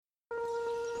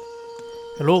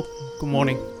Hello, good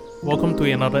morning. Welcome to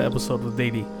another episode of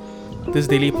Daily. This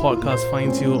daily podcast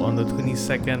finds you on the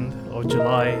 22nd of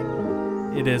July.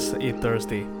 It is a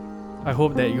Thursday. I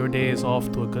hope that your day is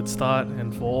off to a good start,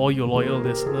 and for all your loyal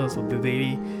listeners of the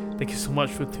Daily, thank you so much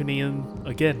for tuning in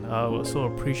again. I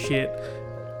also appreciate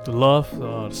the love,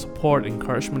 the support,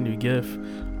 encouragement you give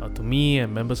to me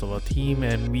and members of our team,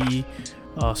 and we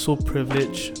are so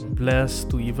privileged and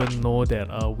blessed to even know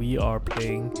that we are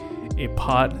playing a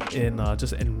part in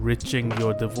just enriching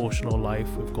your devotional life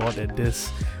with God, and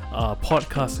this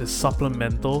podcast is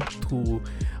supplemental to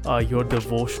your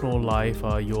devotional life,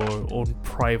 your own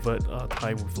private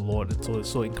time with the Lord. And so it's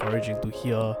so encouraging to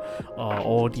hear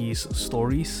all these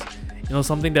stories. You know,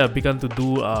 something that I've begun to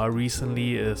do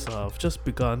recently is I've just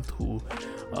begun to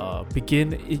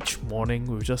begin each morning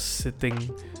with just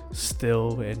sitting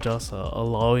still and just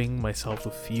allowing myself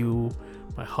to feel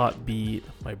my heartbeat,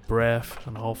 my breath,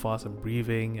 and how fast I'm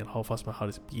breathing and how fast my heart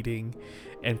is beating,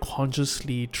 and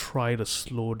consciously try to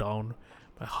slow down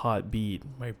my heartbeat,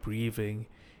 my breathing,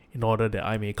 in order that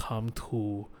I may come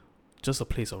to just a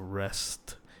place of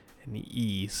rest and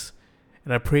ease.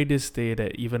 And I pray this day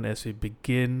that even as we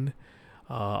begin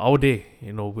our day,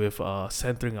 with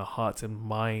centering our hearts and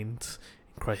minds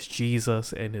in Christ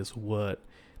Jesus and His Word,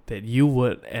 that you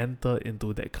would enter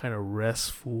into that kind of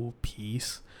restful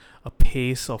peace, a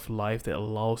pace of life that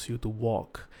allows you to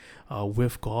walk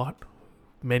with God.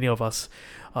 Many of us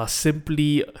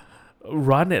simply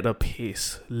run at a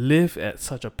pace, live at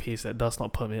such a pace that does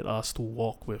not permit us to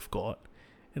walk with God.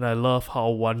 And I love how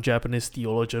one Japanese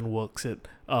theologian words it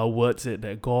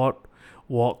that God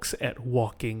walks at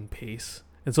walking pace.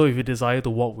 And so if you desire to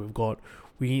walk with God,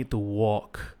 we need to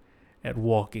walk at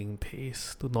walking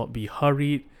pace, to not be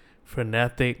hurried,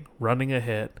 frenetic, running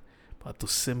ahead, but to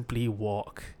simply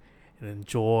walk and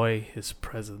enjoy His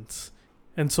presence.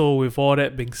 And so with all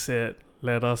that being said,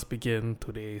 let us begin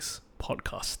today's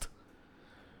podcast.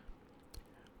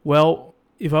 Well,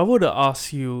 if I were to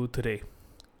ask you today,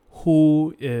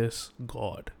 who is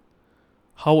God?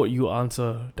 How would you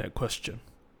answer that question?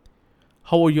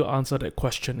 How would you answer that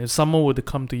question if someone were to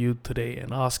come to you today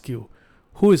and ask you,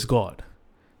 who is God?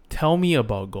 Tell me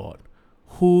about God.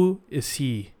 Who is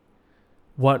He?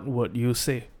 What would you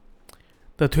say?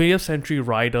 The 20th century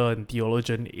writer and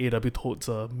theologian A.W.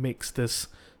 Tozer makes this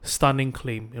stunning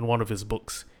claim in one of his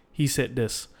books. He said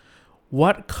this: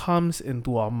 what comes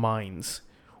into our minds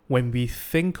when we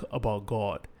think about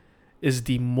God is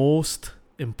the most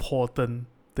important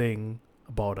thing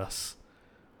about us.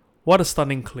 What a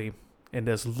stunning claim. And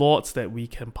there's lots that we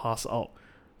can pass out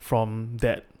from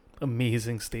that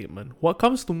amazing statement. What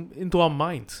comes into our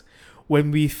minds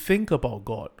when we think about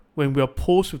God? When we are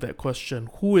posed with that question,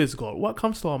 who is God? What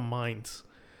comes to our minds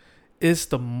is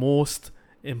the most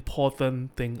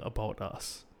important thing about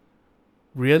us.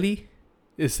 Really?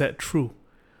 Is that true?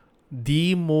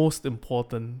 The most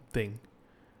important thing.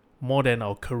 More than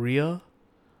our career,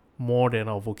 more than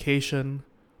our vocation,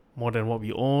 more than what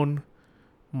we own,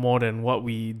 more than what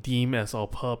we deem as our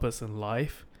purpose in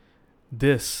life.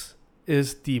 This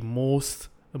is the most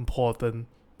important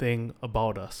thing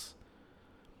about us.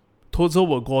 Tozer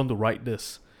will go on to write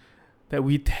this, that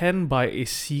we tend by a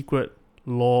secret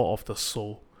law of the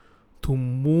soul to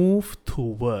move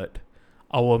toward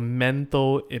our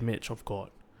mental image of God.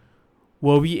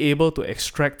 Were we able to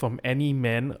extract from any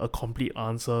man a complete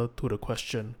answer to the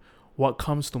question, what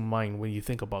comes to mind when you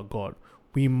think about God?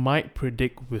 We might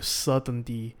predict with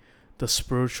certainty the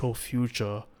spiritual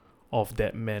future of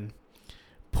that man.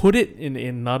 Put it in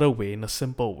another way, in a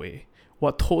simple way,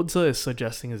 what Tozer is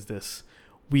suggesting is this: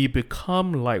 we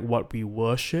become like what we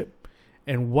worship,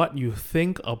 and what you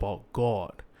think about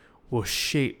God will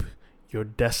shape your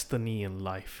destiny in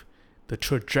life. The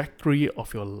trajectory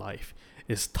of your life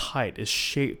is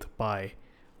shaped by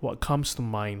what comes to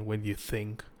mind when you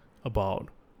think about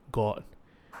God.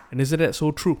 And isn't that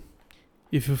so true?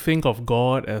 If you think of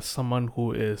God as someone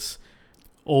who is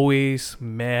always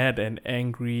mad and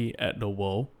angry at the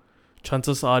world,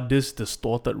 chances are this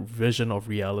distorted vision of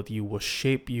reality will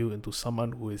shape you into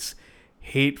someone who is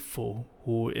hateful,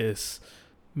 who is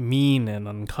mean and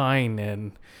unkind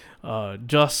and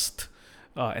just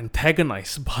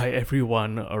antagonized by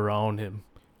everyone around him.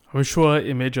 I'm sure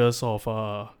images of,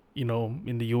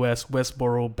 in the US,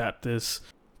 Westboro Baptist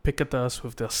picketers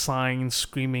with their signs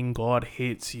screaming, God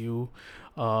hates you,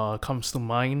 comes to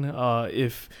mind.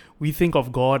 If we think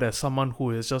of God as someone who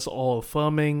is just all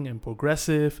affirming and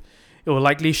progressive, it will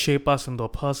likely shape us into a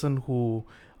person who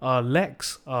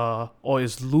lacks or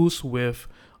is loose with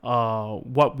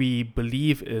what we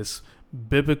believe is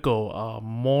biblical,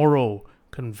 moral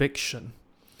conviction.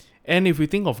 And if we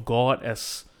think of God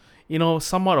as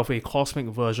somewhat of a cosmic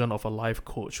version of a life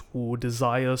coach who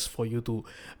desires for you to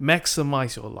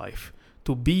maximize your life,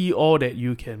 to be all that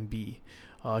you can be.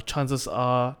 Chances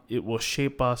are it will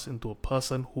shape us into a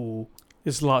person who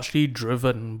is largely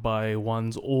driven by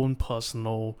one's own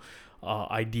personal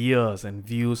ideas and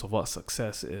views of what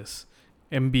success is,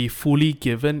 and be fully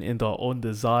given into our own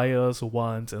desires,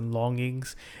 wants, and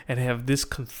longings, and have this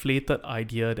conflated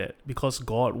idea that because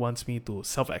God wants me to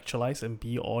self-actualize and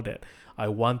be all that I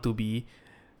want to be,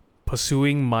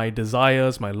 pursuing my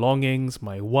desires, my longings,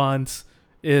 my wants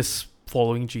is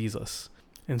following Jesus.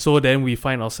 And so then we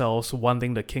find ourselves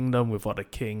wanting the kingdom without a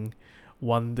king,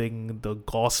 wanting the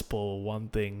gospel,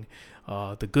 wanting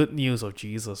the good news of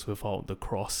Jesus without the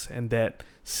cross. And that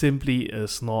simply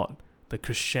is not the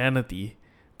Christianity,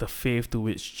 the faith to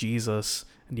which Jesus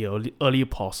and the early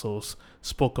apostles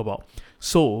spoke about.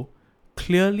 So,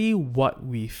 clearly what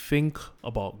we think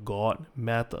about God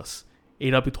matters.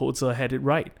 A.W. Tozer had it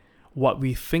right. What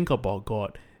we think about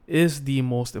God is the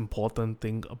most important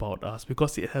thing about us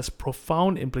because it has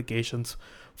profound implications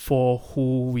for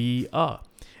who we are.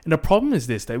 And the problem is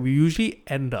this, that we usually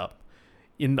end up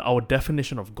in our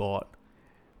definition of God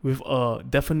with a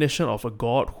definition of a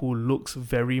God who looks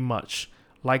very much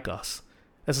like us.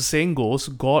 As the saying goes,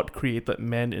 God created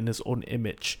man in his own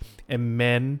image, and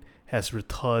man has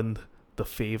returned the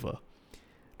favor.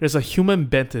 There's a human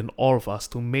bent in all of us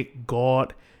to make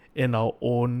God in our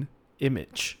own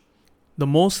image. The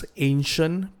most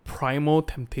ancient, primal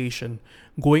temptation,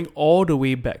 going all the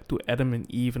way back to Adam and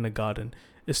Eve in the garden,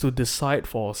 is to decide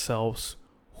for ourselves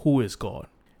who is God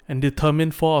and determine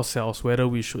for ourselves whether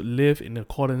we should live in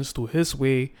accordance to His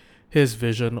way, His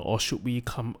vision, or should we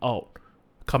come up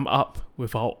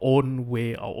with our own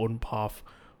way, our own path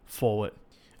forward.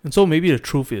 And so maybe the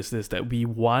truth is this, that we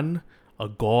want a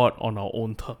God on our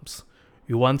own terms.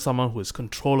 We want someone who is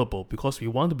controllable because we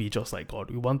want to be just like God.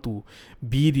 We want to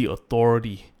be the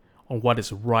authority on what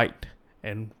is right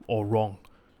and or wrong,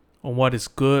 on what is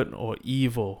good or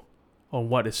evil, on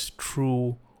what is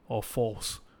true or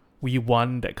false. We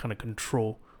want that kind of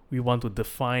control. We want to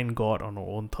define God on our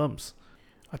own terms.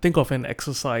 I think of an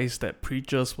exercise that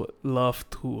preachers would love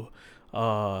to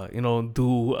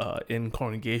do in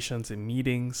congregations, in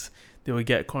meetings. They would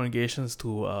get congregations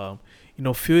to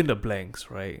fill in the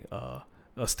blanks, right?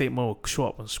 A statement will show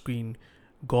up on screen.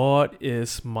 God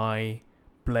is my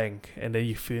blank, and then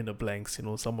you fill in the blanks.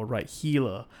 Some will write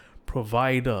healer,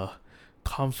 provider,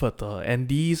 comforter, and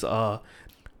these are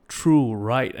true,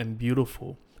 right, and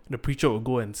beautiful. The preacher will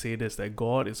go and say this, that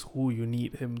God is who you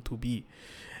need Him to be.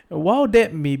 And while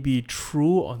that may be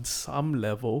true on some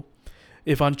level,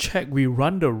 if unchecked, we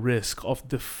run the risk of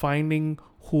defining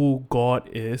who God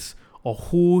is or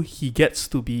who He gets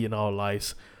to be in our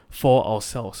lives for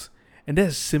ourselves. And that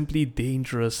is simply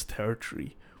dangerous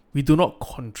territory. We do not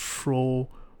control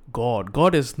God.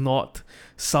 God is not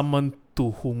someone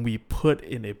to whom we put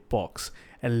in a box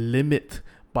and limit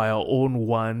by our own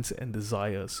wants and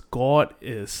desires. God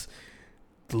is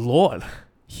the Lord.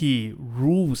 He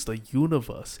rules the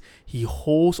universe. He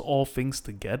holds all things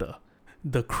together.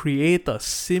 The Creator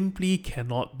simply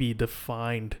cannot be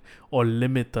defined or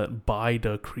limited by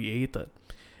the created.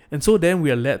 And so then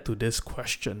we are led to this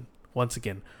question, once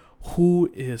again, who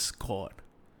is God?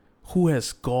 Who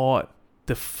has God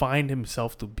defined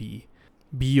Himself to be?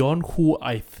 Beyond who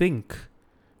I think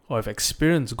or have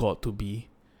experienced God to be,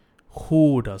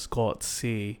 who does God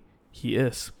say He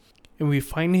is? And we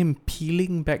find Him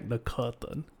peeling back the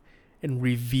curtain and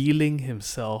revealing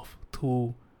Himself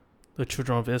to the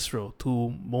children of Israel, to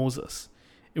Moses.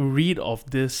 And we read of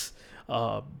this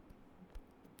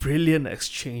brilliant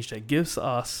exchange that gives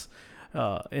us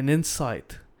an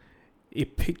insight, a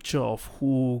picture of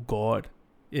who God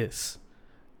is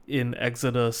in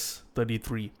Exodus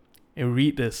 33. And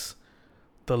read this: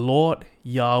 the Lord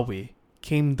Yahweh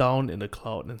came down in the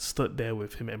cloud and stood there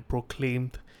with him and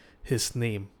proclaimed His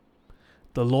name,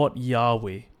 the Lord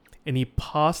Yahweh. And he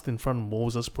passed in front of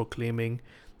Moses proclaiming,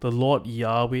 the Lord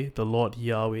Yahweh,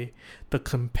 the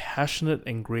compassionate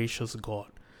and gracious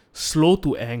God, slow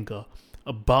to anger,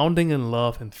 abounding in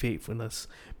love and faithfulness,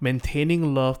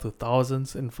 maintaining love to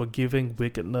thousands and forgiving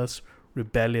wickedness,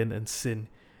 rebellion, and sin.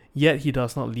 Yet He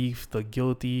does not leave the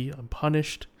guilty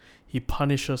unpunished. He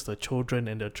punishes the children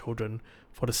and their children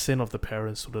for the sin of the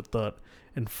parents to the third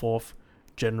and fourth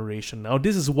generation. Now,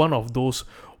 this is one of those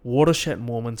watershed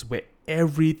moments where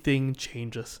everything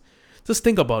changes. Just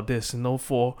think about this,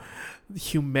 for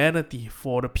humanity,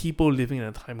 for the people living in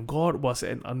a time, God was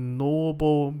an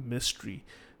unknowable mystery,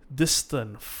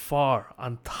 distant, far,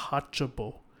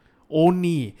 untouchable.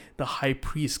 Only the high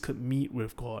priest could meet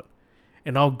with God.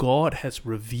 And now God has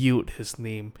revealed His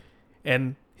name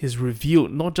And he's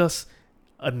revealed not just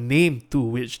a name to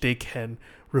which they can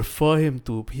refer him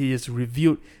to, he has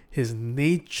revealed his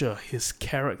nature, his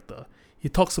character. He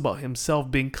talks about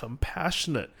himself being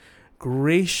compassionate,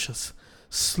 gracious,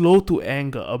 slow to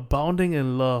anger, abounding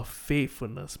in love,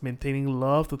 faithfulness, maintaining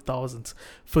love to thousands,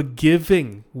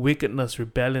 forgiving wickedness,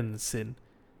 rebellion, and sin.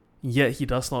 Yet he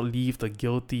does not leave the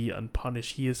guilty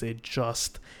unpunished. He is a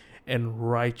just and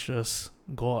righteous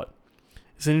God.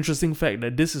 It's an interesting fact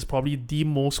that this is probably the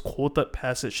most quoted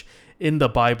passage in the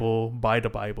Bible by the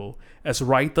Bible, as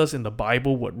writers in the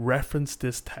Bible would reference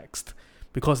this text,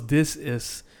 because this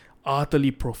is utterly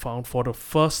profound. For the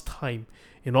first time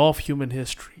in all of human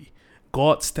history,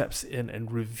 God steps in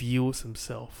and reveals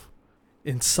himself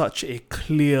in such a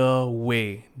clear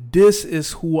way. This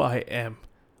is who I am.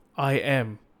 I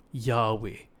am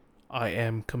Yahweh. I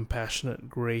am compassionate,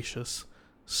 gracious,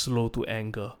 slow to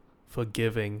anger,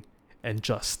 forgiving, and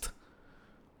just.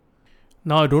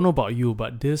 Now, I don't know about you,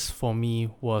 but this for me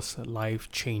was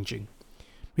life-changing,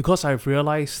 because I've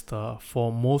realized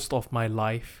for most of my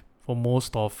life, for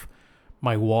most of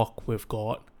my walk with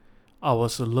God, I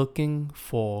was looking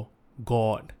for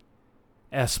God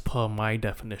as per my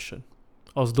definition.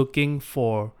 I was looking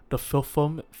for the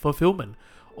fulfillment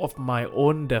of my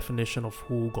own definition of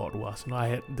who God was. I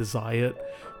had desired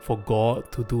for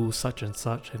God to do such and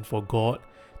such, and for God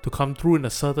to come through in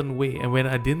a certain way. And when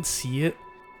I didn't see it,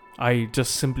 I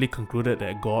just simply concluded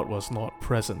that God was not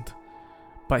present.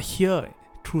 But here,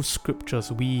 through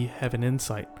scriptures, we have an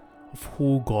insight of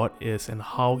who God is and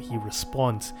how he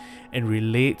responds and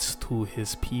relates to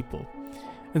his people.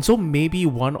 And so maybe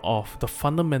one of the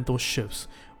fundamental shifts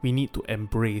we need to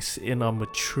embrace in our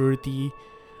maturity,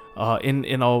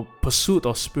 in our pursuit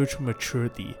of spiritual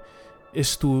maturity,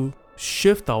 is to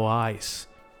shift our eyes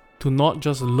to not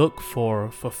just look for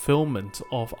fulfillment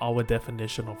of our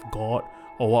definition of God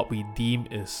or what we deem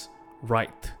is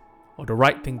right or the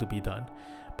right thing to be done,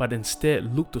 but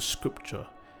instead look to scripture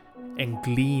and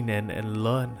glean and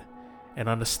learn and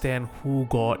understand who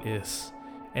God is,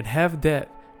 and have that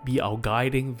be our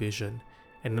guiding vision.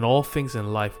 And in all things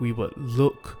in life, we would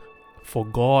look for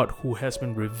God who has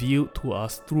been revealed to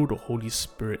us through the Holy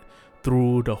Spirit,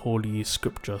 through the Holy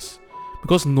Scriptures.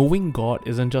 Because knowing God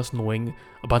isn't just knowing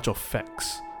a bunch of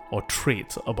facts or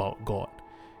traits about God.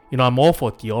 I'm all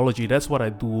for theology, that's what I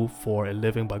do for a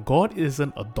living, but God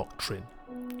isn't a doctrine.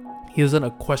 He isn't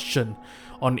a question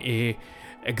on a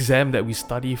exam that we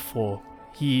study for.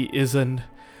 He isn't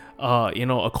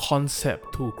a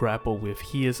concept to grapple with.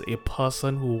 He is a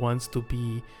person who wants to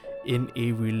be in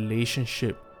a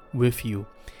relationship with you.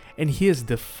 And he has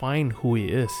defined who he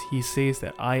is. He says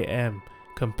that I am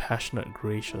compassionate,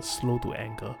 gracious, slow to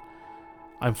anger.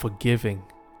 I'm forgiving.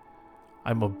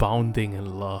 I'm abounding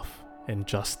in love and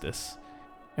justice.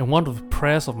 And one of the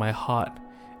prayers of my heart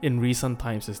in recent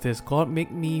times is this: God,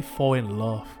 make me fall in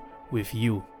love with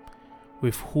you,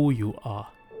 with who you are.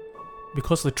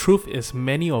 Because the truth is,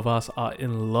 many of us are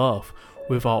in love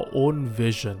with our own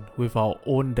vision, with our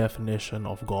own definition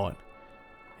of God.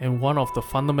 And one of the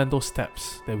fundamental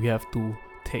steps that we have to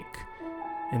take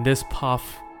in this path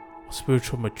of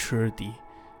spiritual maturity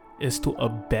is to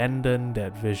abandon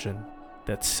that vision,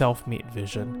 that self-made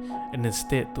vision, and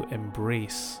instead to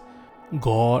embrace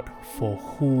God for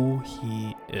who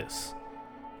he is.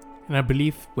 And I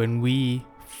believe when we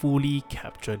fully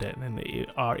capture that and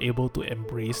are able to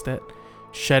embrace that,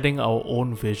 shedding our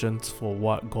own visions for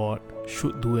what God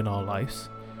should do in our lives,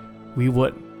 we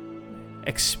would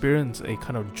experience a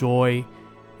kind of joy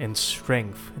and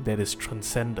strength that is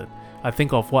transcendent. I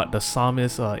think of what the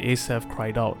psalmist Asaph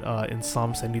cried out in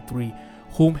Psalm 73,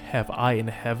 "Whom have I in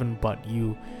heaven but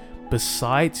you?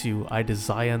 Besides you, I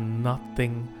desire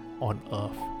nothing on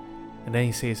earth." And then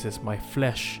he says this, "My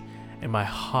flesh and my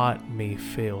heart may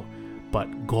fail,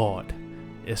 but God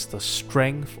is the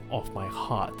strength of my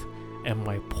heart and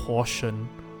my portion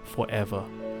forever."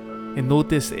 And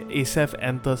notice Asaph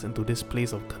enters into this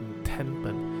place of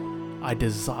contentment. I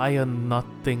desire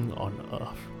nothing on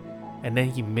earth. And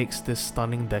then he makes this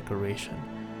stunning declaration: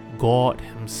 God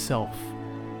himself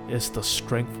is the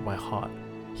strength of my heart.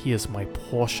 He is my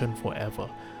portion forever.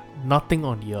 Nothing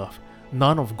on the earth,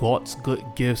 none of God's good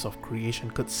gifts of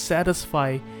creation could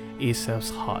satisfy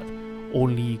Asaph's heart.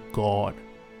 Only God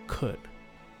could.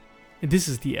 And this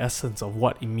is the essence of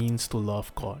what it means to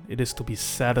love God. It is to be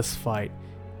satisfied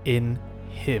in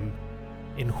him,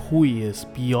 in who he is,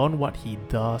 beyond what he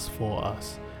does for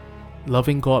us.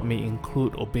 Loving God may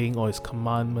include obeying all his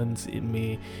commandments. It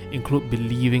may include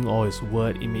believing all his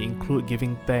word. It may include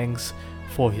giving thanks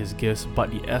for his gifts.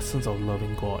 But the essence of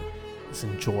loving God is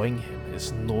enjoying him,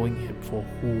 is knowing him for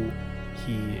who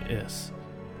he is.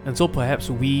 And so perhaps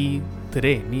we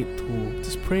today need to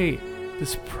just pray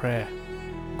this prayer.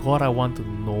 God, I want to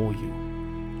know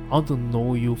you. I want to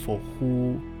know you for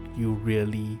who you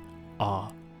really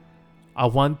are. I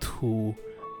want to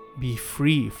be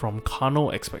free from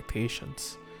carnal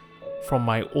expectations, from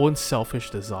my own selfish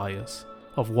desires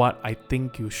of what I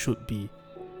think you should be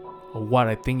or what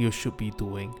I think you should be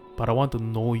doing. But I want to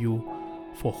know you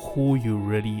for who you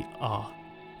really are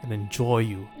and enjoy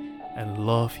you and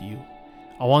love you.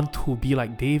 I want to be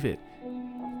like David,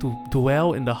 to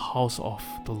dwell in the house of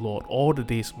the Lord all the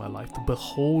days of my life, to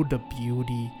behold the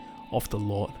beauty of the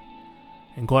Lord.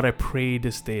 And God, I pray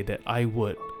this day that I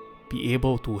would be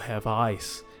able to have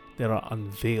eyes that are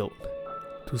unveiled,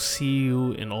 to see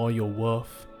you in all your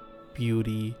worth,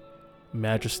 beauty,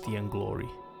 majesty, and glory.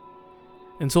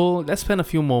 And so let's spend a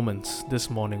few moments this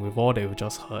morning with all that we've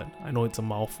just heard. I know it's a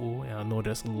mouthful, and I know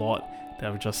there's a lot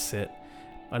that I've just said,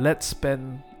 but let's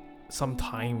spend some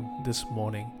time this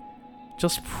morning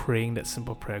just praying that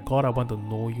simple prayer. God, I want to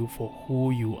know you for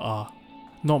who you are,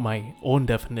 not my own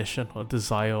definition or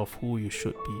desire of who you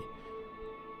should be,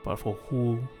 but for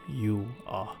who you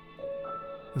are.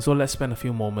 And so let's spend a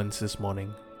few moments this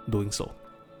morning doing so.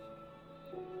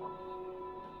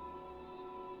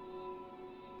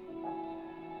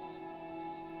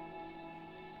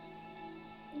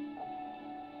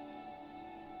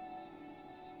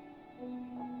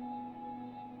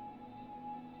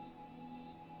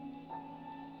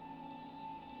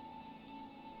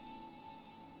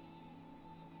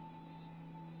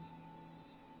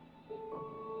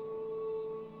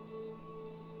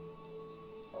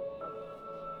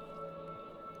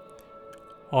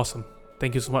 Awesome.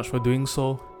 Thank you so much for doing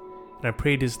so. And I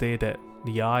pray this day that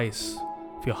the eyes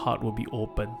of your heart will be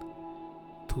open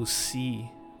to see,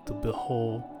 to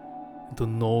behold, and to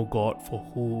know God for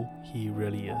who He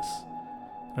really is.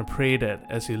 And I pray that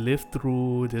as you live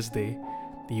through this day,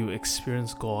 that you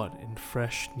experience God in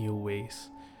fresh, new ways.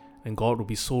 And God will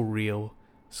be so real,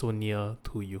 so near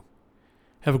to you.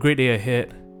 Have a great day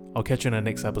ahead. I'll catch you in the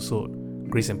next episode.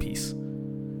 Grace and peace.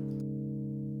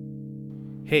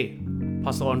 Hey,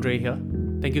 Pastor Andre here.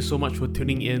 Thank you so much for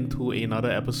tuning in to another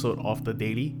episode of The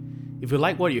Daily. If you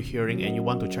like what you're hearing and you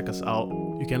want to check us out,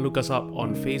 you can look us up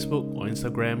on Facebook or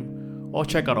Instagram, or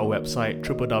check out our website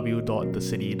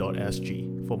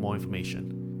www.thecity.sg for more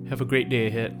information. Have a great day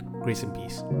ahead. Grace and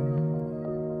peace.